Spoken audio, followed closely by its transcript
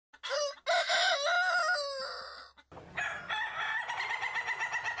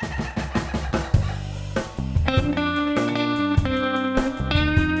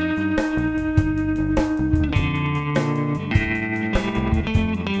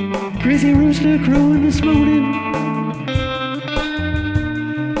Crazy rooster crowing this morning.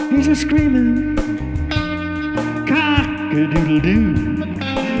 He's a screaming cock-a-doodle-doo.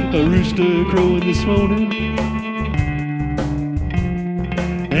 A rooster crowing this morning.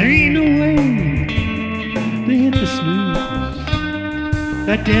 There ain't no way to hit the snooze.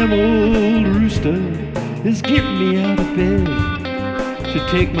 That damn old rooster is getting me out of bed to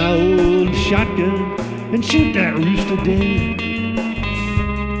take my old shotgun and shoot that rooster dead.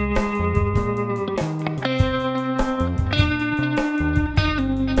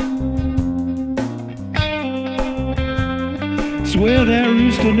 Swear that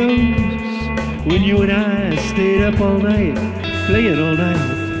rooster knows when you and I stayed up all night, playing all night,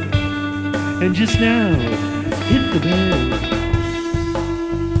 and just now hit the bed.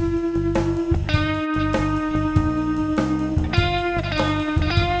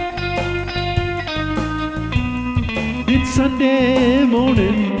 It's Sunday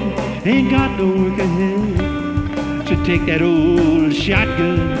morning, ain't got no work ahead, so take that old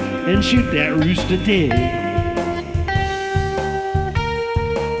shotgun and shoot that rooster dead.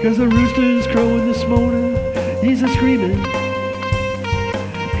 'Cause the rooster's crowing this morning, he's a screaming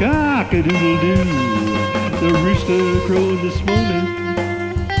cock-a-doodle-doo. The rooster crowing this morning.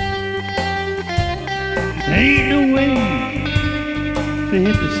 There ain't no way to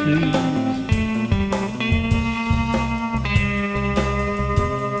hit the snooze.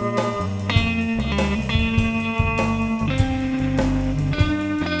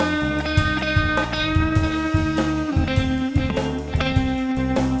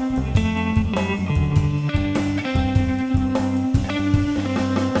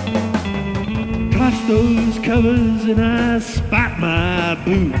 Toss those covers and I spot my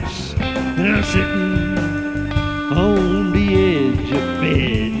boots, and I'm sitting on the edge of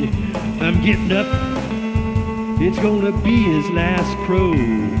bed. I'm getting up, it's gonna be his last crow.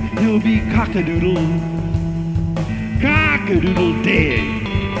 He'll be cock-a-doodle, cock-a-doodle dead.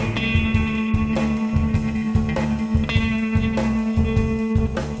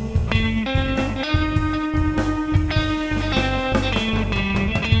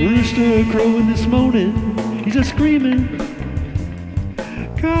 Rooster crowing this morning, he's a screaming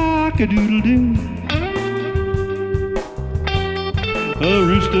cock-a-doodle-doo. A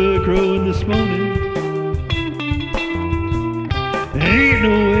rooster crowing this morning. Ain't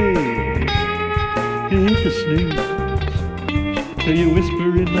no way to hit the snooze. So you whisper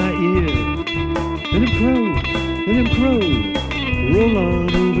in my ear, let him crow, let him crow, roll on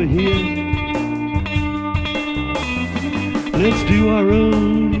over here. Let's do our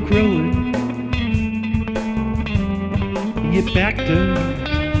own crowing and get back to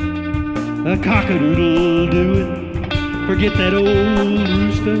a cock-a-doodle-dooing. Forget that old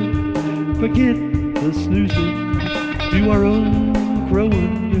rooster, forget the snoozing. Do our own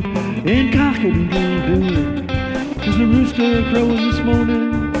crowing and cock-a-doodle-dooing. 'Cause the rooster crowing this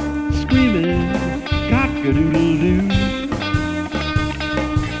morning, screaming cock-a-doodle-doo.